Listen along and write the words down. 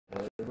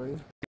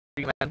everybody.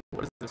 Man,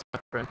 what is this, my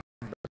friend?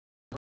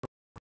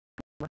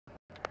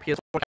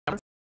 PS4 camera?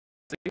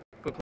 See?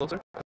 Go closer.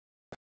 How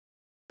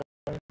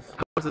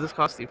much does this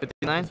cost you?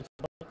 59?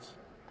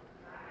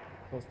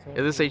 Is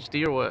this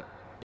HD or what?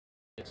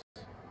 Yes.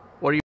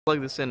 Where do you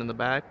plug this in the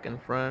back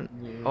and front?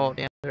 Yeah. Oh,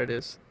 damn, there it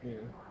is. Yeah. So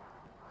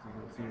you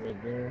can see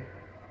right there.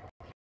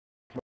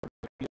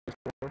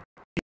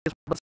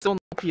 But still no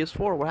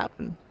PS4. What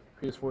happened?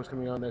 PS4 is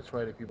coming out next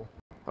Friday, people.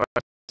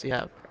 Alright, so you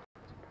have.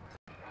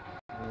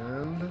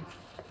 And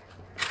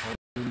how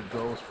many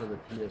goes for the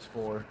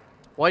PS4?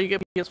 Why you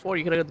get PS4?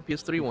 You could have got the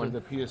PS3 Because one.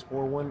 the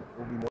PS4 one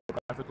will be more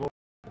graphical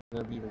and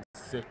it'll be even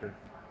sicker.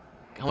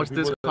 How much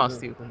does this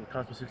cost you? It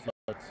costs me $60.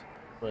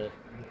 But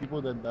the people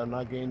that are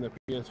not getting the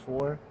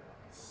PS4,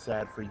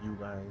 sad for you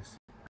guys.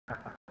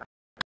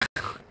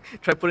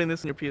 Try putting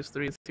this in your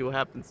PS3 and see what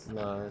happens.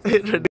 No,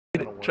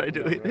 Try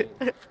do it.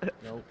 Right?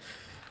 Nope.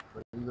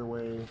 But either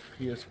way,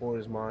 PS4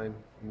 is mine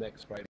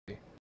next Friday.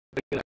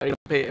 Are you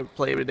gonna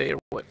play every day or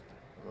what?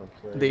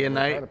 Day and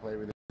night?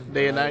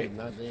 Day and night?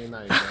 Not day and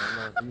night, man.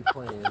 I'm not be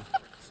playing.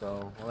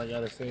 So all I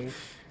gotta say,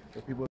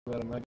 the people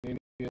that are not getting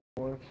the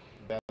PS4,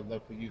 bad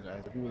luck for you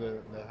guys. The people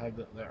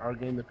that are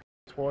getting the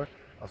PS4,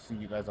 I'll see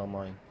you guys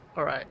online.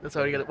 All right, that's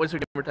how you got it. What's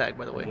your gamer tag,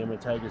 by the way? Gamer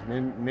tag is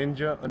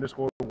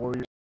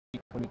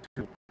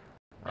ninja_warrior22.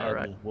 All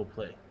right, we'll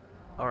play.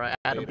 All right,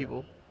 Adam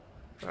people.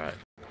 All right.